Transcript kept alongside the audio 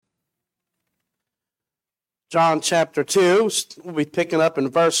John chapter 2, we'll be picking up in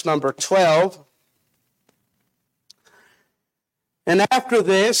verse number 12. And after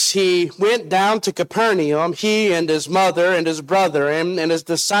this, he went down to Capernaum, he and his mother and his brother and his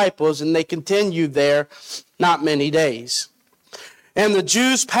disciples, and they continued there not many days. And the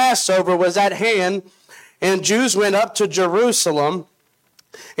Jews' Passover was at hand, and Jews went up to Jerusalem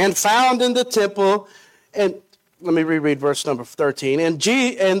and found in the temple, and let me reread verse number 13. And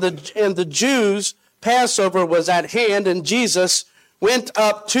the Jews' Passover was at hand, and Jesus went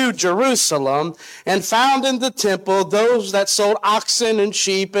up to Jerusalem and found in the temple those that sold oxen and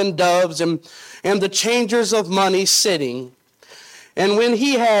sheep and doves and the changers of money sitting. And when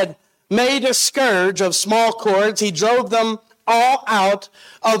he had made a scourge of small cords, he drove them all out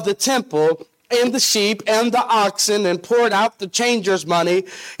of the temple, and the sheep and the oxen, and poured out the changers' money,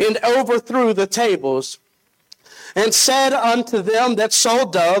 and overthrew the tables. And said unto them that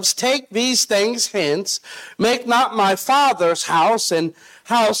sold doves, Take these things hence, make not my Father's house an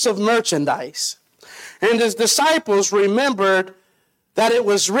house of merchandise. And his disciples remembered that it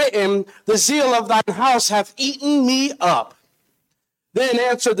was written, The zeal of thine house hath eaten me up. Then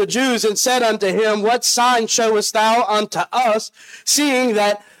answered the Jews and said unto him, What sign showest thou unto us, seeing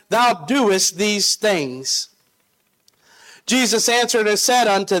that thou doest these things? Jesus answered and said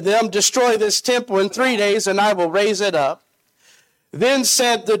unto them, Destroy this temple in 3 days, and I will raise it up. Then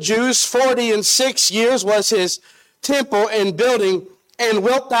said the Jews, 46 years was his temple in building, and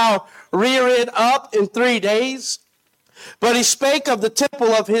wilt thou rear it up in 3 days? But he spake of the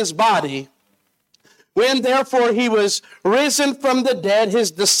temple of his body. When therefore he was risen from the dead,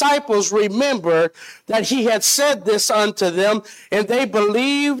 his disciples remembered that he had said this unto them, and they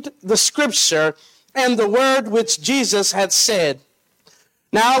believed the scripture and the word which Jesus had said.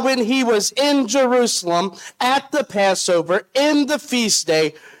 Now when he was in Jerusalem at the Passover, in the feast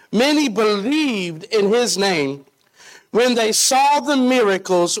day, many believed in his name when they saw the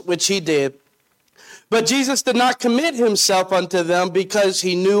miracles which he did. But Jesus did not commit himself unto them, because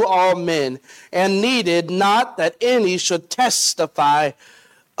he knew all men, and needed not that any should testify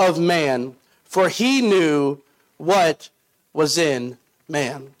of man, for he knew what was in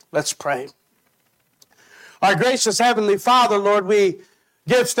man. Let's pray. Our gracious Heavenly Father, Lord, we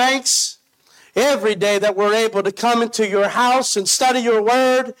give thanks every day that we're able to come into your house and study your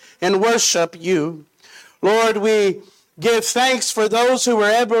word and worship you. Lord, we give thanks for those who were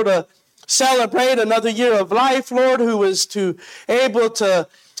able to celebrate another year of life, Lord, who was able to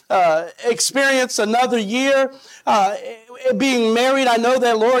experience another year being married. I know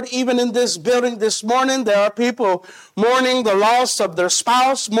that, Lord, even in this building this morning, there are people mourning the loss of their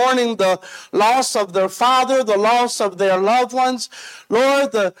spouse, mourning the loss of their father, the loss of their loved ones.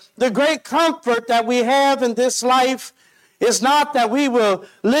 Lord, the great comfort that we have in this life is not that we will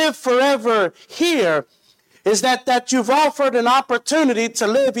live forever here, is that you've offered an opportunity to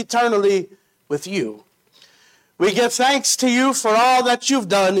live eternally with you. We give thanks to you for all that you've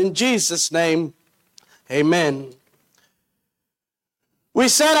done. In Jesus' name, amen. We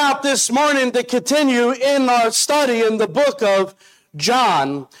set out this morning to continue in our study in the book of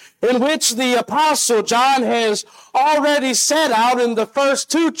John, in which the Apostle John has already set out in the first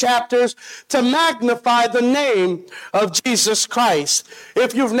 2 chapters to magnify the name of Jesus Christ.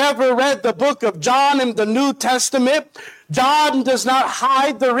 If you've never read the book of John in the New Testament, John does not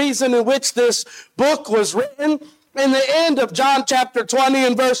hide the reason in which this book was written. In the end of John chapter 20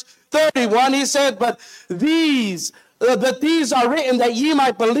 and verse 31, he said, But these are written that ye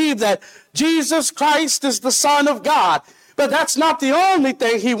might believe that Jesus Christ is the Son of God. But that's not the only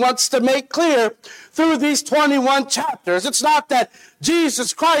thing he wants to make clear through these 21 chapters. It's not that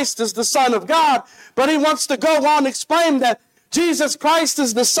Jesus Christ is the Son of God, but he wants to go on and explain that Jesus Christ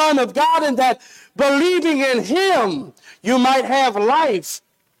is the Son of God, and that believing in him, you might have life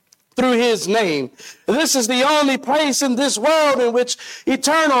through his name. This is the only place in this world in which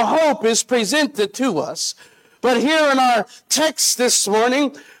eternal hope is presented to us. But here in our text this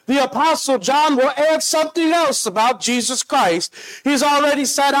morning, the Apostle John will add something else about Jesus Christ. He's already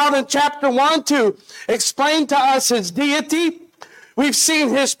set out in chapter 1 to explain to us his deity. We've seen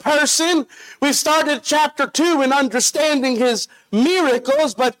his person. We've started chapter 2 in understanding his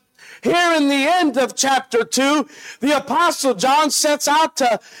miracles, but here in the end of chapter 2, the Apostle John sets out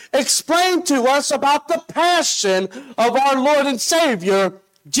to explain to us about the passion of our Lord and Savior,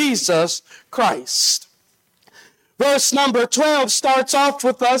 Jesus Christ. Verse number 12 starts off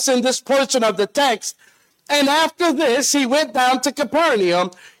with us in this portion of the text. And after this, he went down to Capernaum,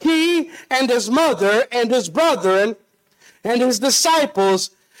 he and his mother and his brethren and his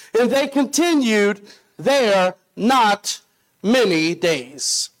disciples, and they continued there not many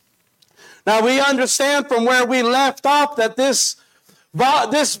days. Now we understand from where we left off that this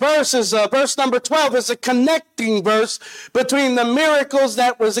verse is verse number 12 is a connecting verse between the miracles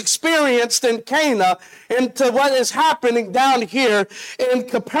that was experienced in Cana and to what is happening down here in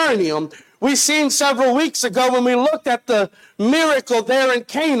Capernaum. We seen several weeks ago when we looked at the miracle there in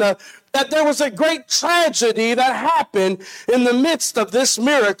Cana that there was a great tragedy that happened in the midst of this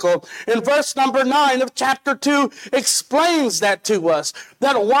miracle. And verse number 9 of chapter 2 explains that to us,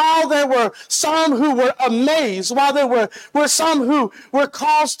 that while there were some who were amazed, while there were some who were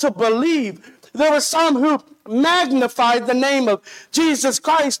caused to believe, there were some who magnified the name of Jesus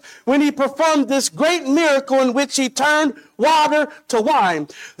Christ when he performed this great miracle in which he turned water to wine.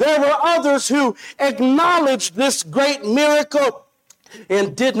 There were others who acknowledged this great miracle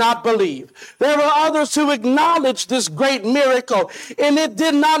and did not believe. There were others who acknowledged this great miracle, and it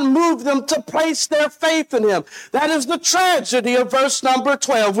did not move them to place their faith in him. That is the tragedy of verse number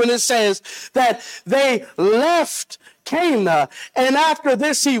 12 when it says that they left Cana, and after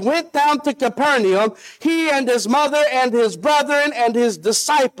this he went down to Capernaum, he and his mother and his brethren and his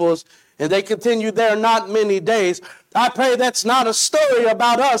disciples, and they continued there not many days. I pray that's not a story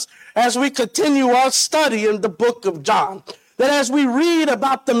about us as we continue our study in the book of John. That as we read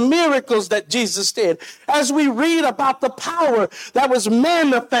about the miracles that Jesus did, as we read about the power that was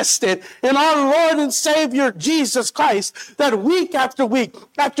manifested in our Lord and Savior Jesus Christ, that week after week,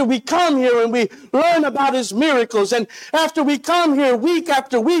 after we come here and we learn about his miracles, and after we come here week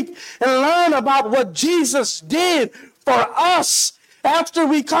after week and learn about what Jesus did for us, after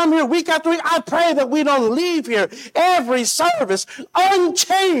we come here week after week, I pray that we don't leave here every service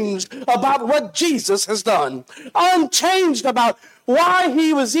unchanged about what Jesus has done, unchanged about why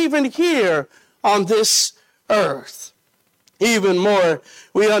he was even here on this earth. Even more,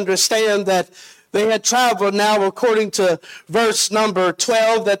 we understand that they had traveled now, according to verse number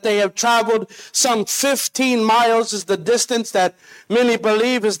 12, that they have traveled some 15 miles is the distance that many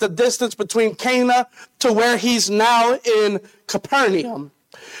believe is the distance between Cana to where he's now in Capernaum.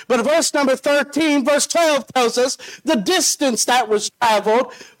 But verse number 13, verse 12 tells us the distance that was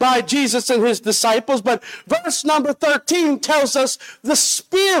traveled by Jesus and his disciples. But verse number 13 tells us the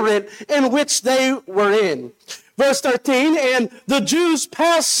spirit in which they were in. Verse 13, and the Jews'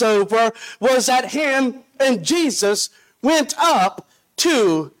 Passover was at hand, and Jesus went up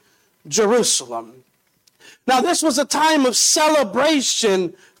to Jerusalem. Now, this was a time of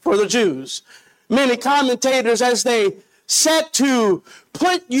celebration for the Jews. Many commentators, as they set to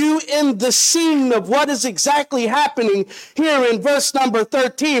put you in the scene of what is exactly happening here in verse number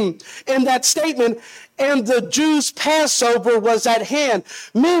 13, in that statement, and the Jews' Passover was at hand.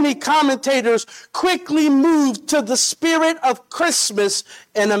 Many commentators quickly moved to the spirit of Christmas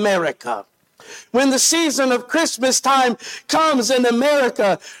in America. When the season of Christmas time comes in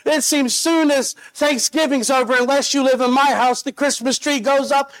America, it seems soon as Thanksgiving's over, unless you live in my house, the Christmas tree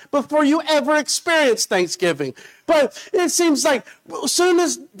goes up before you ever experience Thanksgiving. But it seems like as soon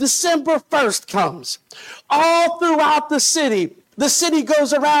as December 1st comes, all throughout the city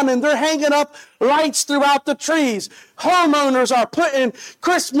goes around and they're hanging up lights throughout the trees. Homeowners are putting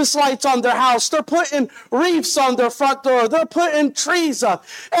Christmas lights on their house. They're putting wreaths on their front door. They're putting trees up.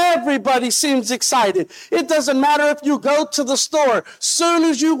 Everybody seems excited. It doesn't matter if you go to the store. Soon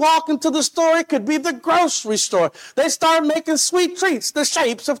as you walk into the store, it could be the grocery store. They start making sweet treats, the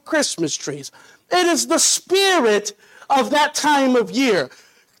shapes of Christmas trees. It is the spirit of that time of year.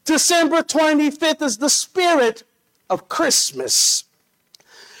 December 25th is the spirit of Christmas.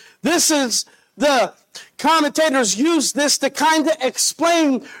 This is the commentators use this to kind of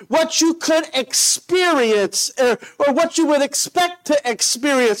explain what you could experience or what you would expect to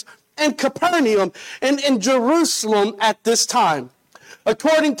experience in Capernaum and in Jerusalem at this time.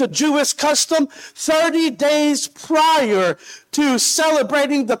 According to Jewish custom, 30 days prior to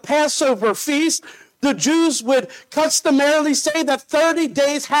celebrating the Passover feast, the Jews would customarily say that 30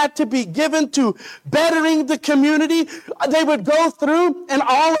 days had to be given to bettering the community. They would go through and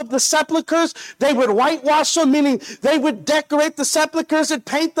all of the sepulchres, they would whitewash them, meaning they would decorate the sepulchres and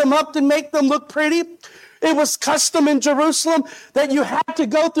paint them up to make them look pretty. It was custom in Jerusalem that you had to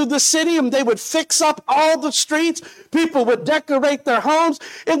go through the city and they would fix up all the streets. People would decorate their homes.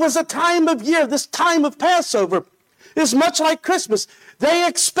 It was a time of year, this time of Passover is much like Christmas. They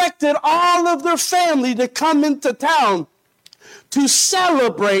expected all of their family to come into town to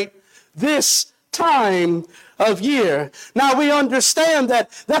celebrate this time of year. Now we understand that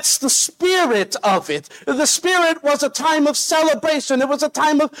that's the spirit of it. The spirit was a time of celebration. It was a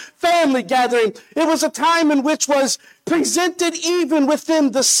time of family gathering. It was a time in which was presented even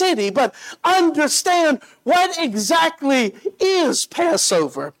within the city. But understand what exactly is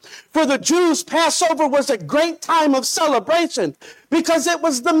Passover. For the Jews, Passover was a great time of celebration because it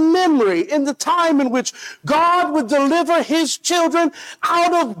was the memory in the time in which God would deliver his children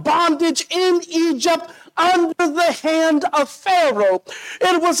out of bondage in Egypt under the hand of Pharaoh.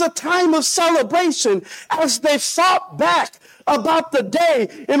 It was a time of celebration as they thought back about the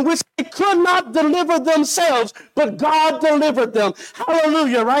day in which they could not deliver themselves, but God delivered them.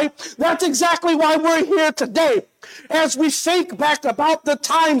 Hallelujah, right? That's exactly why we're here today. As we think back about the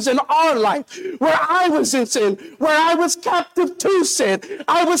times in our life where I was in sin, where I was captive to sin,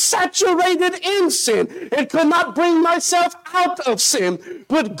 I was saturated in sin and could not bring myself out of sin.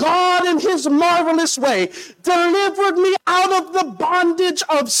 But God, in his marvelous way, delivered me out of the bondage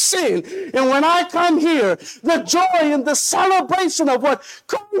of sin. And when I come here, the joy and the celebration of what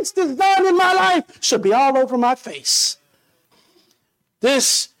Christ has done in my life should be all over my face.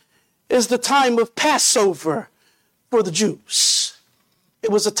 This is the time of Passover for the Jews. It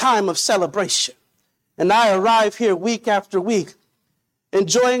was a time of celebration. And I arrive here week after week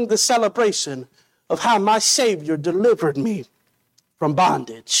enjoying the celebration of how my Savior delivered me from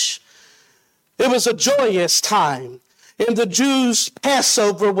bondage. It was a joyous time. And the Jews'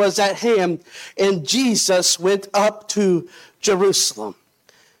 Passover was at hand, and Jesus went up to Jerusalem.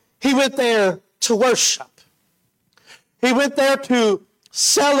 He went there to worship. He went there to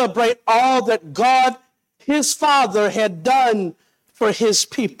celebrate all that God, his Father, had done for his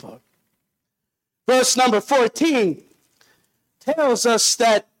people. Verse number 14 tells us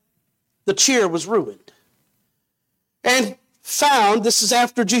that the cheer was ruined. And found, this is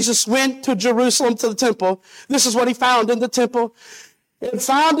after Jesus went to Jerusalem to the temple, this is what he found in the temple. And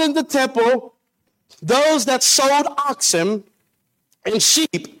found in the temple those that sold oxen and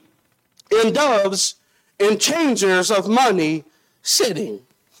sheep and doves and changers of money sitting.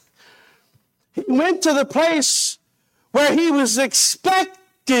 He went to the place where he was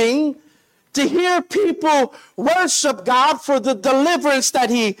expecting to hear people worship God for the deliverance that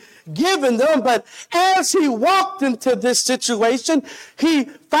he given them. But as he walked into this situation, he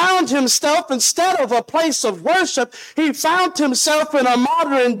found himself, instead of a place of worship, he found himself in a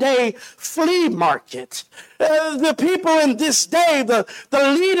modern day flea market. The people in this day, the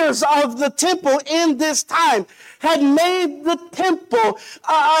leaders of the temple in this time, had made the temple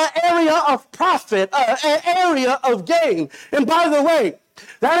an area of profit, an area of gain. And by the way,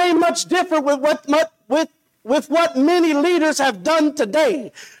 that ain't much different with what many leaders have done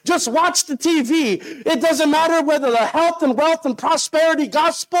today. Just watch the TV. It doesn't matter whether the health and wealth and prosperity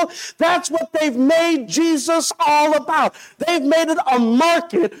gospel, that's what they've made Jesus all about. They've made it a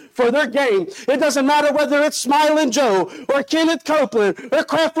market for their gain. It doesn't matter whether it's Smiling Joe or Kenneth Copeland or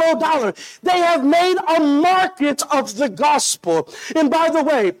Creflo Dollar. They have made a market of the gospel. And by the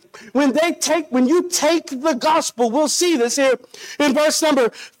way, when you take the gospel, we'll see this here in verse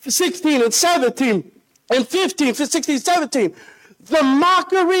number 16 and 17. And 15, 16, 17, the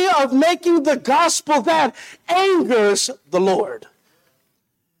mockery of making the gospel that angers the Lord.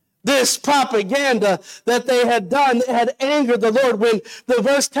 This propaganda that they had done had angered the Lord. When the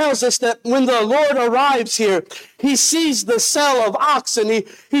verse tells us that when the Lord arrives here, he sees the sale of oxen,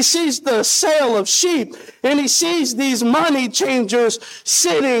 he sees the sale of sheep, and he sees these money changers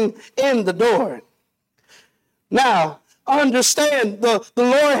sitting in the door. Now, understand, the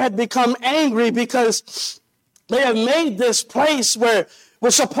Lord had become angry because they have made this place where we're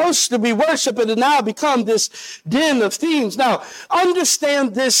supposed to be worshiping and now become this den of thieves. Now,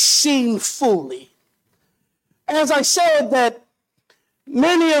 understand this scene fully. As I said, that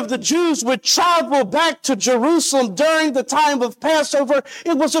many of the Jews would travel back to Jerusalem during the time of Passover.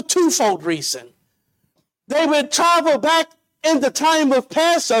 It was a twofold reason. They would travel back in the time of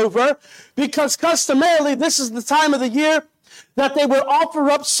Passover because customarily this is the time of the year that they would offer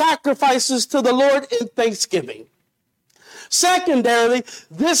up sacrifices to the Lord in thanksgiving. Secondarily,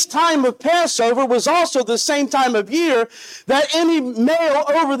 this time of Passover was also the same time of year that any male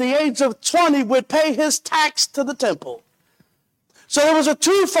over the age of 20 would pay his tax to the temple. So there was a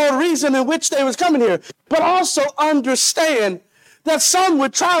twofold reason in which they was coming here. But also understand that some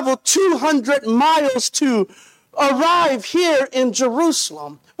would travel 200 miles to arrive here in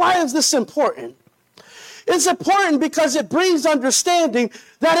Jerusalem. Why is this important? It's important because it brings understanding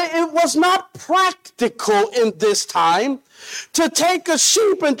that it was not practical in this time to take a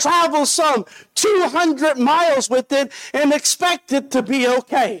sheep and travel some 200 miles with it and expect it to be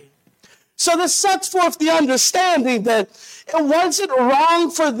okay. So this sets forth the understanding that it wasn't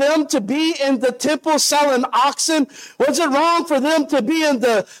wrong for them to be in the temple selling oxen. Was it wrong for them to be in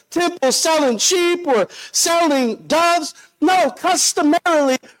the temple selling sheep or selling doves? No,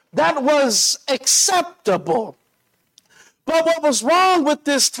 customarily that was acceptable. But what was wrong with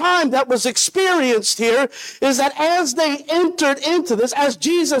this time that was experienced here is that as they entered into this, as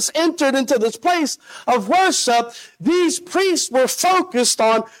Jesus entered into this place of worship, these priests were focused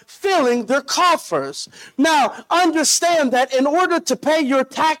on filling their coffers. Now, understand that in order to pay your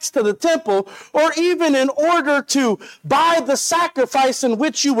tax to the temple, or even in order to buy the sacrifice in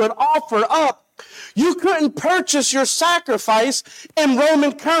which you would offer up, you couldn't purchase your sacrifice in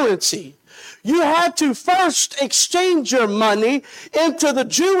Roman currency. You had to first exchange your money into the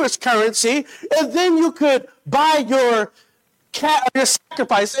Jewish currency, and then you could buy your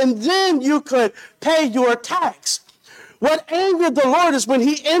sacrifice, and then you could pay your tax. What angered the Lord is when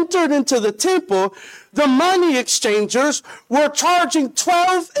he entered into the temple, the money exchangers were charging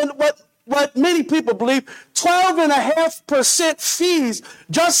 12 and what many people believe, 12.5% fees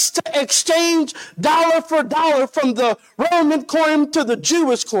just to exchange dollar for dollar from the Roman coin to the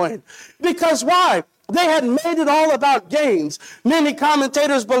Jewish coin. Because why? They had made it all about gains. Many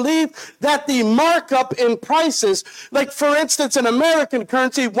commentators believe that the markup in prices, like for instance in American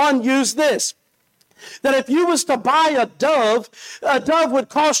currency, one used this, that if you was to buy a dove would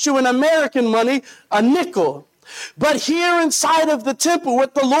cost you in American money a nickel. But here inside of the temple,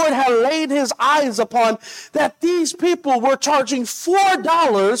 what the Lord had laid his eyes upon, that these people were charging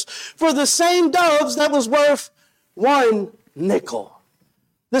 $4 for the same doves that was worth 1 nickel.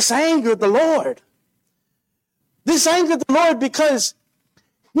 This angered the Lord. This angered the Lord because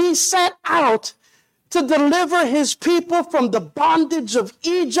he set out to deliver his people from the bondage of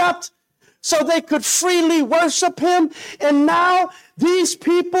Egypt so they could freely worship him. And now these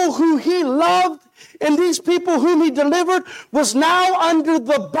people who he loved and these people whom he delivered was now under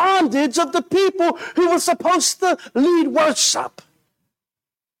the bondage of the people who were supposed to lead worship.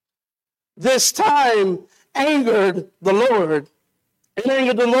 This time angered the Lord. It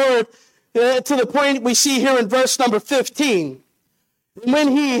angered the Lord to the point we see here in verse number 15. When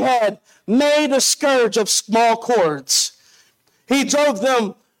he had made a scourge of small cords, he drove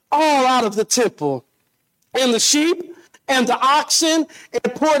them all out of the temple, and the sheep and the oxen,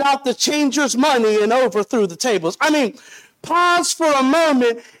 and poured out the changers' money and overthrew the tables. I mean, pause for a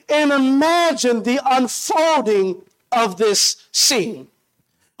moment and imagine the unfolding of this scene.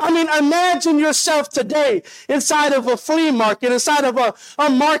 I mean, imagine yourself today inside of a flea market, inside of a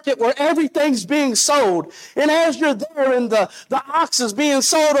market where everything's being sold. And as you're there and the ox is being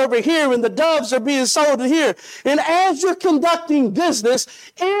sold over here and the doves are being sold here. And as you're conducting business,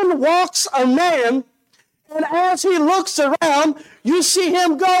 in walks a man. And as he looks around, you see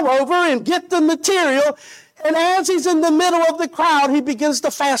him go over and get the material. And as he's in the middle of the crowd, he begins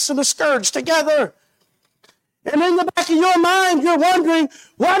to fasten a scourge together. And in the back of your mind, you're wondering,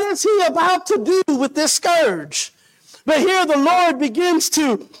 what is he about to do with this scourge? But here the Lord begins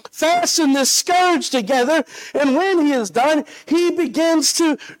to fasten this scourge together. And when he is done, he begins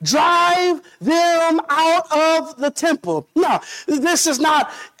to drive them out of the temple. No, this is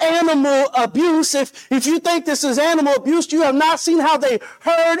not animal abuse. If you think this is animal abuse, you have not seen how they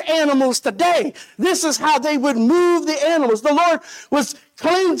herd animals today. This is how they would move the animals. The Lord was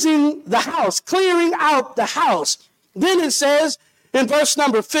cleansing the house, clearing out the house. Then it says, in verse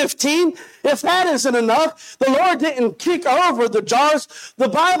number 15, if that isn't enough, the Lord didn't kick over the jars. The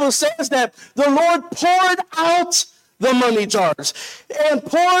Bible says that the Lord poured out the money jars and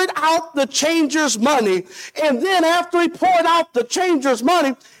poured out the changers' money. And then after he poured out the changers'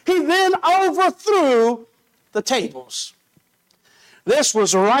 money, he then overthrew the tables. This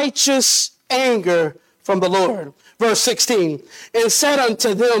was righteous anger from the Lord. Verse 16, and said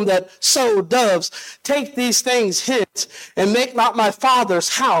unto them that sold doves, take these things hence, and make not my Father's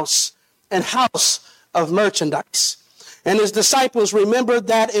house an house of merchandise. And his disciples remembered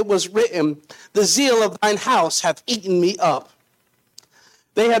that it was written, the zeal of thine house hath eaten me up.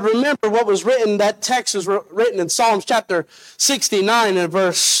 They had remembered what was written. That text is written in Psalms chapter 69 and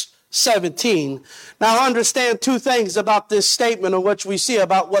verse 17. Now understand two things about this statement of which we see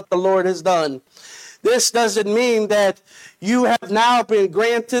about what the Lord has done. This doesn't mean that you have now been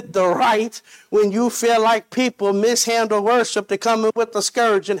granted the right when you feel like people mishandle worship to come in with the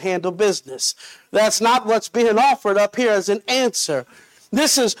scourge and handle business. That's not what's being offered up here as an answer.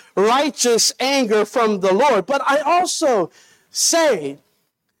 This is righteous anger from the Lord. But I also say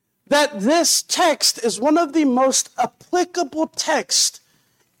that this text is one of the most applicable texts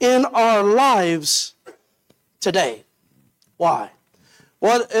in our lives today. Why?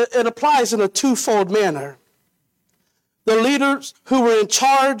 Well, it applies in a twofold manner. The leaders who were in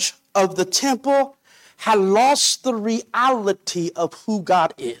charge of the temple had lost the reality of who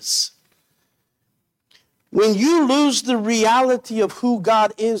God is. When you lose the reality of who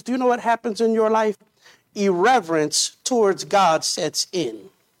God is, do you know what happens in your life? Irreverence towards God sets in.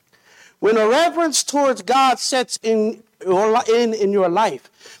 When irreverence towards God sets in your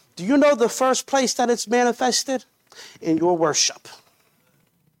life, do you know the first place that it's manifested? In your worship.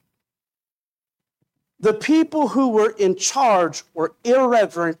 The people who were in charge were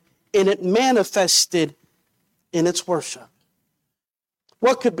irreverent, and it manifested in its worship.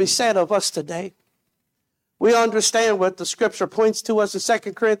 What could be said of us today? We understand what the scripture points to us in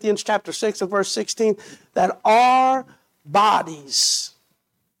 2 Corinthians chapter 6 and verse 16, that our bodies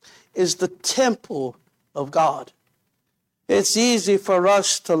is the temple of God. It's easy for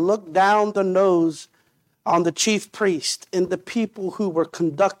us to look down the nose on the chief priest and the people who were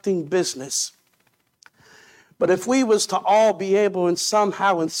conducting business. But if we was to all be able in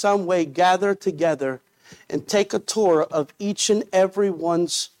some way gather together and take a tour of each and every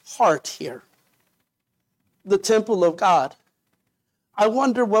one's heart here, the temple of God, I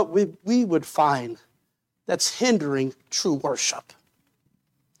wonder what we would find that's hindering true worship.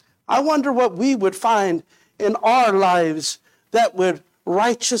 I wonder what we would find in our lives that would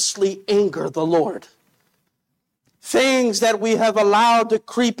righteously anger the Lord. Things that we have allowed to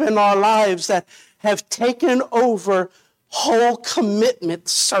creep in our lives that have taken over whole commitment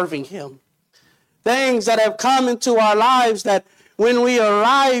serving Him. Things that have come into our lives that when we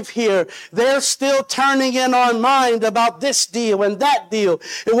arrive here, they're still turning in our mind about this deal and that deal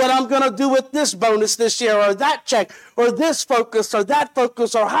and what I'm going to do with this bonus this year or that check or this focus or that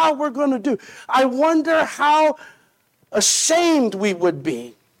focus or how we're going to do. I wonder how ashamed we would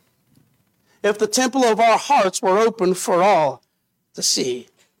be if the temple of our hearts were open for all to see.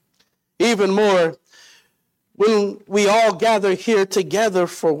 Even more, when we all gather here together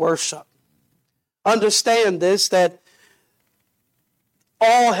for worship. Understand this, that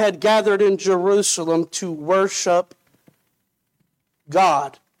all had gathered in Jerusalem to worship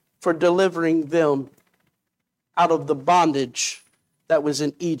God for delivering them out of the bondage that was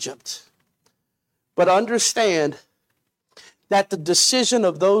in Egypt. But understand that the decision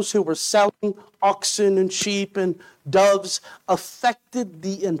of those who were selling oxen and sheep and doves affected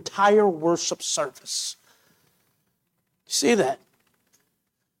the entire worship service. See that?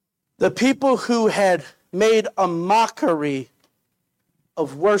 The people who had made a mockery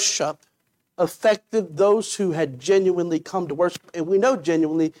of worship affected those who had genuinely come to worship. And we know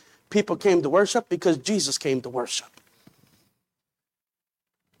genuinely people came to worship because Jesus came to worship.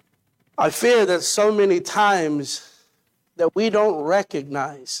 I fear that so many times that we don't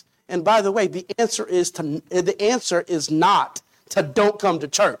recognize. And by the way, the answer is not to don't come to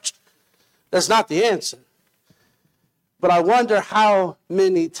church. That's not the answer. But I wonder how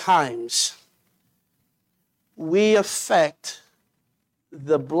many times we affect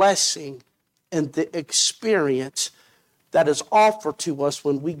the blessing and the experience that is offered to us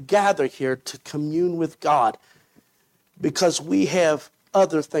when we gather here to commune with God, because we have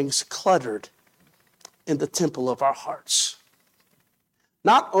other things cluttered in the temple of our hearts.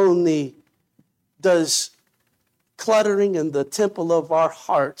 Not only does cluttering in the temple of our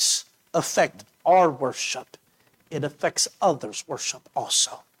hearts affect our worship, it affects others' worship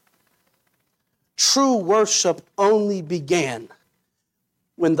also. True worship only began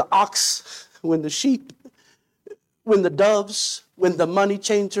when the ox, when the sheep, when the doves, when the money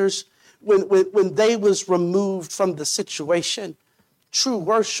changers, when they was removed from the situation. True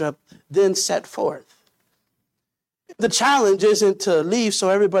worship then set forth. The challenge isn't to leave so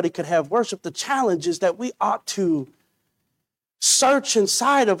everybody could have worship. The challenge is that we ought to search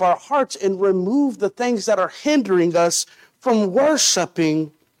inside of our hearts and remove the things that are hindering us from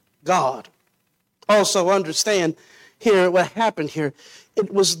worshiping God. Also understand here what happened here.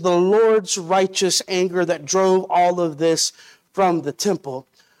 It was the Lord's righteous anger that drove all of this from the temple.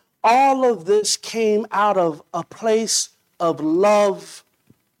 All of this came out of a place of love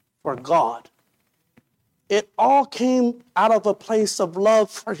for God. It all came out of a place of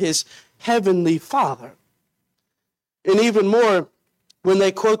love for His heavenly Father. And even more, when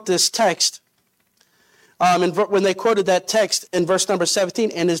they quote this text, when they quoted that text in verse number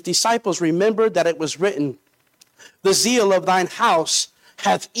 17, and His disciples remembered that it was written, "The zeal of thine house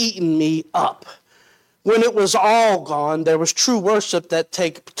hath eaten me up." When it was all gone, there was true worship that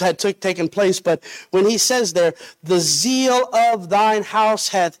had taken place. But when he says there, "The zeal of thine house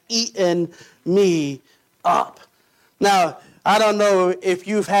hath eaten me up." Now, I don't know if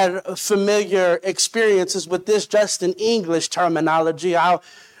you've had familiar experiences with this just in English terminology.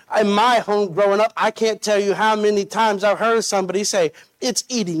 In my home growing up, I can't tell you how many times I've heard somebody say, it's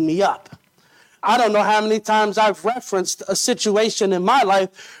eating me up. I don't know how many times I've referenced a situation in my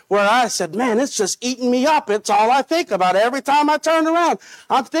life where I said, man, it's just eating me up. It's all I think about. Every time I turn around,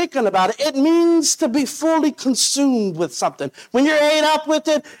 I'm thinking about it. It means to be fully consumed with something. When you're ate up with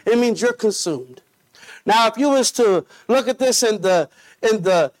it, it means you're consumed. Now, if you was to look at this in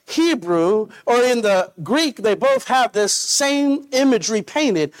the Hebrew or in the Greek, they both have this same imagery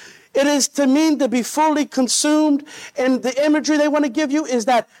painted. It is to mean to be fully consumed, and the imagery they want to give you is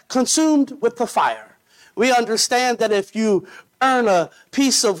that consumed with the fire. We understand that if you burn a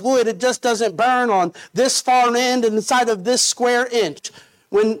piece of wood, it just doesn't burn on this far end and inside of this square inch.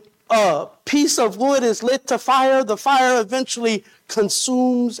 When a piece of wood is lit to fire, the fire eventually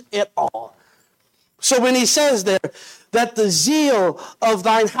consumes it all. So when he says there that the zeal of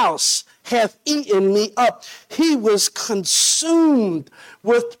thine house hath eaten me up, he was consumed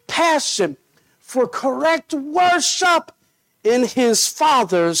with passion for correct worship in his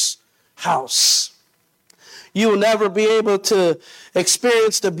Father's house. You will never be able to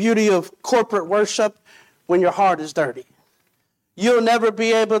experience the beauty of corporate worship when your heart is dirty. You'll never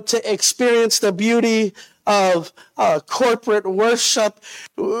be able to experience the beauty of corporate worship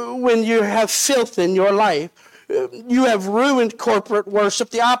when you have filth in your life. You have ruined corporate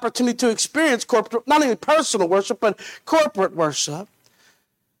worship, the opportunity to experience corporate, not only personal worship, but corporate worship.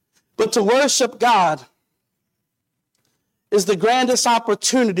 But to worship God is the grandest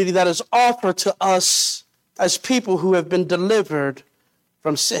opportunity that is offered to us as people who have been delivered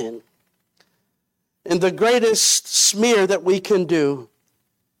from sin. And the greatest smear that we can do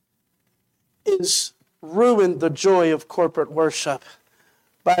is ruin the joy of corporate worship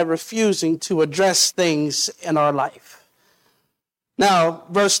by refusing to address things in our life. Now,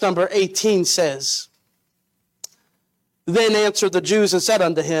 verse number 18 says, Then answered the Jews and said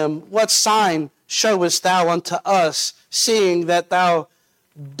unto him, What sign showest thou unto us, seeing that thou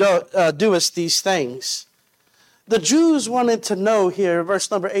doest these things? The Jews wanted to know here, verse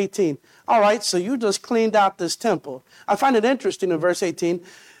number 18, all right, so you just cleaned out this temple. I find it interesting in verse 18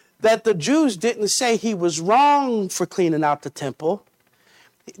 that the Jews didn't say he was wrong for cleaning out the temple.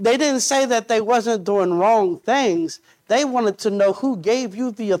 They didn't say that they wasn't doing wrong things. They wanted to know who gave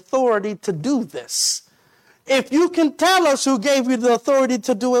you the authority to do this. If you can tell us who gave you the authority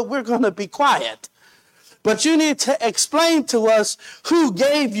to do it, we're going to be quiet. But you need to explain to us who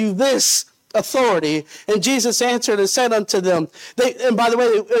gave you this authority. And Jesus answered and said unto them, and by the way,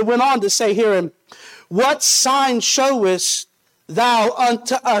 it went on to say here, What sign showest thou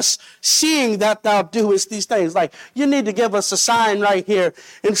unto us, seeing that thou doest these things? Like, you need to give us a sign right here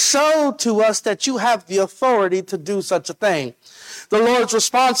and show to us that you have the authority to do such a thing. The Lord's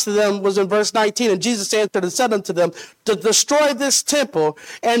response to them was in verse 19, and Jesus answered and said unto them, To destroy this temple,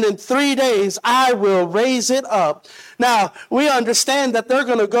 and in 3 days I will raise it up. Now, we understand that they're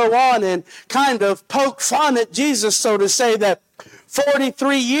going to go on and kind of poke fun at Jesus, so to say, that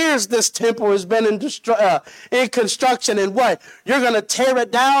 43 years this temple has been in construction, and what? You're going to tear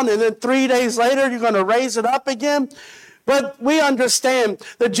it down, and then 3 days later you're going to raise it up again? But we understand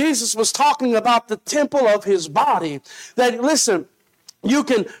that Jesus was talking about the temple of his body. That, listen, you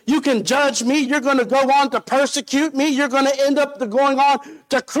can judge me. You're going to go on to persecute me. You're going to end up going on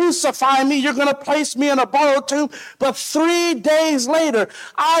to crucify me. You're going to place me in a borrowed tomb. But 3 days later,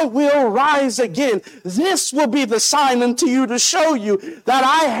 I will rise again. This will be the sign unto you to show you that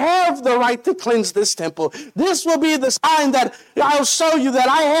I have the right to cleanse this temple. This will be the sign that I'll show you that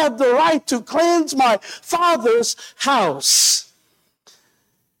I have the right to cleanse my Father's house.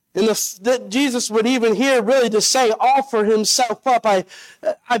 And that Jesus would even here really to say, offer himself up.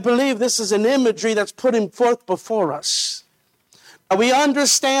 I believe this is an imagery that's putting forth before us. Now, we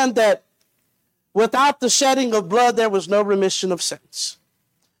understand that without the shedding of blood, there was no remission of sins.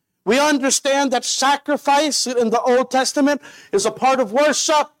 We understand that sacrifice in the Old Testament is a part of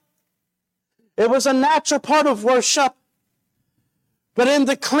worship. It was a natural part of worship. But in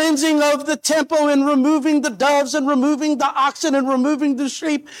the cleansing of the temple and removing the doves and removing the oxen and removing the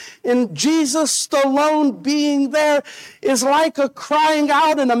sheep, and Jesus alone being there is like a crying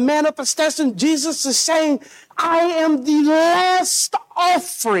out and a manifestation. Jesus is saying, I am the last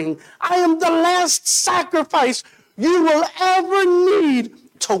offering. I am the last sacrifice you will ever need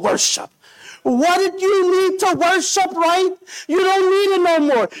to worship. What did you need to worship, right? You don't need it no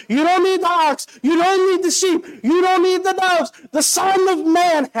more. You don't need the ox. You don't need the sheep. You don't need the doves. The Son of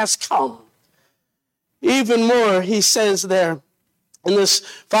Man has come. Even more, he says there in this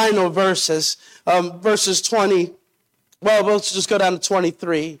final verses 20 Well, let's just go down to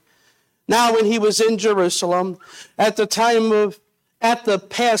 23. Now when he was in Jerusalem at the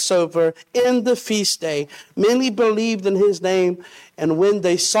Passover, in the feast day, many believed in his name, and when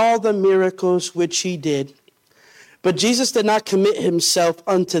they saw the miracles which he did. But Jesus did not commit himself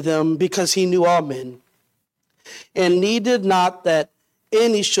unto them, because he knew all men, and needed not that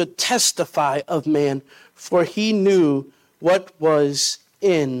any should testify of man, for he knew what was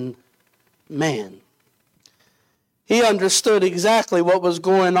in man. He understood exactly what was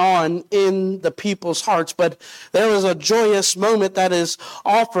going on in the people's hearts, but there was a joyous moment that is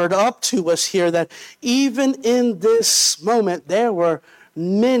offered up to us here, that even in this moment, there were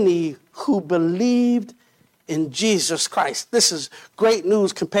many who believed in Jesus Christ. This is great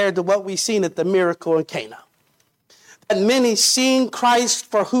news compared to what we've seen at the miracle in Cana. That many seen Christ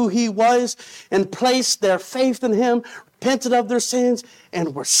for who he was and placed their faith in him, repented of their sins,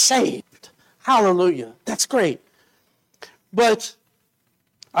 and were saved. Hallelujah. That's great. But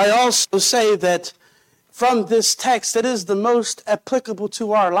I also say that from this text, it is the most applicable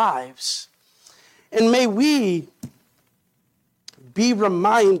to our lives. And may we be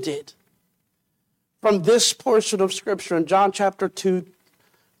reminded from this portion of Scripture in John chapter 2,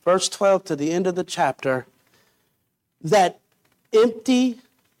 verse 12 to the end of the chapter, that empty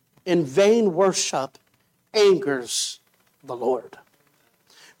and vain worship angers the Lord.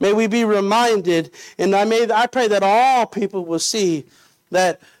 May we be reminded, and I pray that all people will see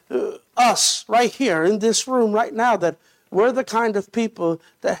that us right here in this room right now, that we're the kind of people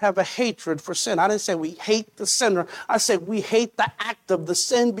that have a hatred for sin. I didn't say we hate the sinner. I said we hate the act of the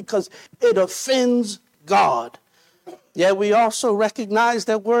sin because it offends God. Yet we also recognize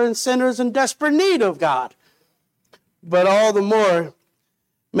that we're sinners in desperate need of God. But all the more,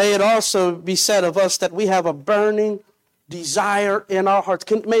 may it also be said of us that we have a burning desire in our hearts.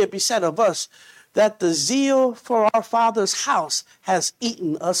 May it be said of us that the zeal for our Father's house has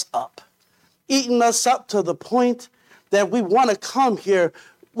eaten us up to the point that we want to come here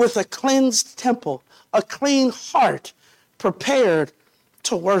with a cleansed temple, a clean heart, prepared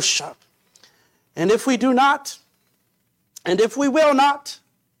to worship. And if we do not, and if we will not,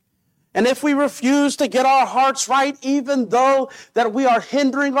 and if we refuse to get our hearts right, even though that we are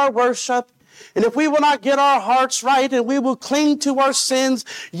hindering our worship, and if we will not get our hearts right and we will cling to our sins,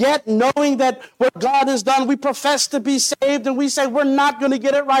 yet knowing that what God has done, we profess to be saved and we say we're not going to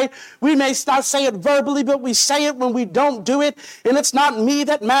get it right. We may not say it verbally, but we say it when we don't do it. And it's not me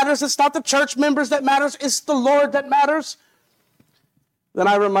that matters. It's not the church members that matters. It's the Lord that matters. Then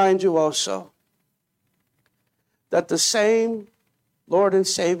I remind you also that the same Lord and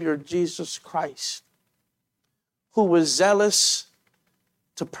Savior Jesus Christ, who was zealous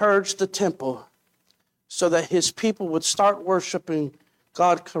to purge the temple so that his people would start worshiping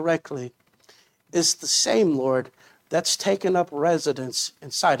God correctly, is the same Lord that's taken up residence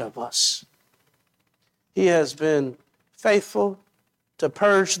inside of us. He has been faithful to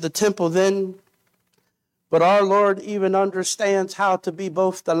purge the temple then, but our Lord even understands how to be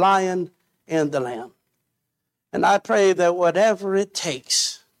both the lion and the lamb. And I pray that whatever it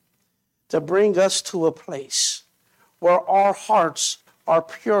takes to bring us to a place where our hearts are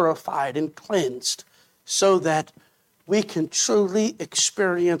purified and cleansed so that we can truly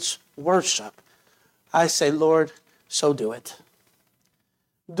experience worship, I say, Lord, so do it.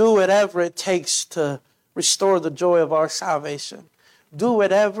 Do whatever it takes to restore the joy of our salvation. Do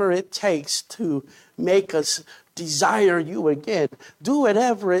whatever it takes to make us desire you again. Do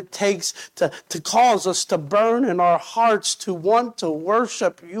whatever it takes to cause us to burn in our hearts to want to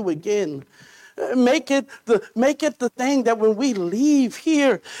worship you again. Make it the thing that when we leave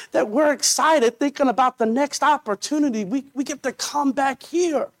here, that we're excited thinking about the next opportunity. We get to come back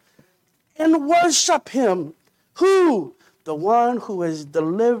here and worship him. Who? The one who has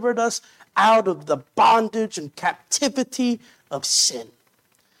delivered us out of the bondage and captivity of sin.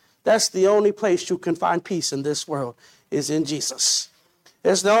 That's the only place you can find peace in this world, is in Jesus.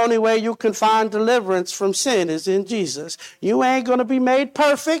 It's the only way you can find deliverance from sin is in Jesus. You ain't going to be made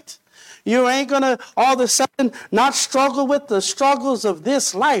perfect. You ain't going to all of a sudden not struggle with the struggles of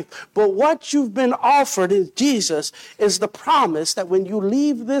this life. But what you've been offered in Jesus is the promise that when you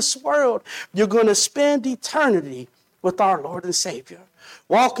leave this world, you're going to spend eternity with our Lord and Savior.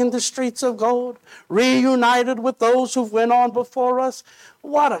 Walking the streets of gold, reunited with those who went on before us.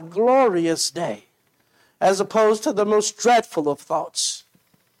 What a glorious day, as opposed to the most dreadful of thoughts.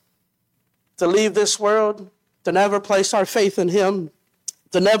 To leave this world, to never place our faith in him,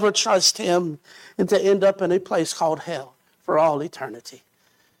 to never trust him, and to end up in a place called hell for all eternity.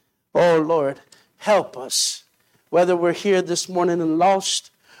 Oh, Lord, help us, whether we're here this morning and lost,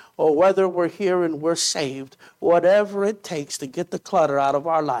 or whether we're here and we're saved, whatever it takes to get the clutter out of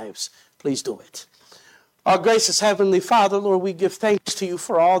our lives, please do it. Our gracious Heavenly Father, Lord, we give thanks to you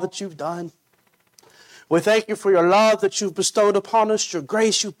for all that you've done. We thank you for your love that you've bestowed upon us, your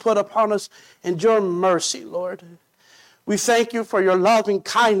grace you put upon us, and your mercy, Lord. We thank you for your loving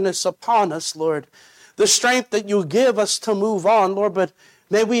kindness upon us, Lord. The strength that you give us to move on, Lord, but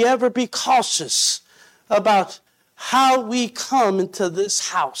may we ever be cautious about how we come into this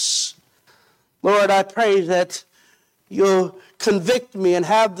house. Lord, I pray that you'll convict me and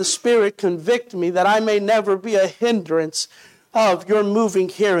have the Spirit convict me that I may never be a hindrance of your moving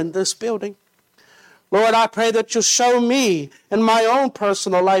here in this building. Lord, I pray that you'll show me in my own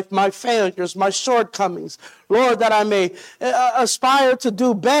personal life my failures, my shortcomings. Lord, that I may aspire to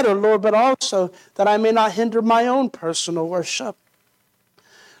do better, Lord, but also that I may not hinder my own personal worship.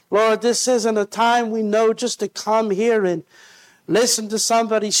 Lord, this isn't a time we know just to come here and listen to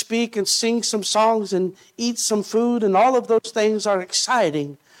somebody speak and sing some songs and eat some food, and all of those things are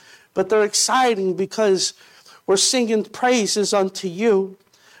exciting. But they're exciting because we're singing praises unto you.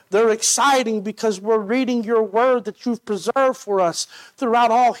 They're exciting because we're reading your word that you've preserved for us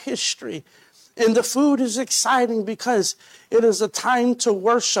throughout all history. And the food is exciting because it is a time to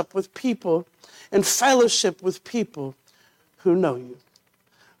worship with people and fellowship with people who know you.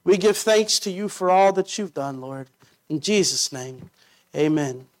 We give thanks to you for all that you've done, Lord. In Jesus' name,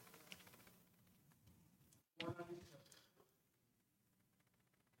 amen.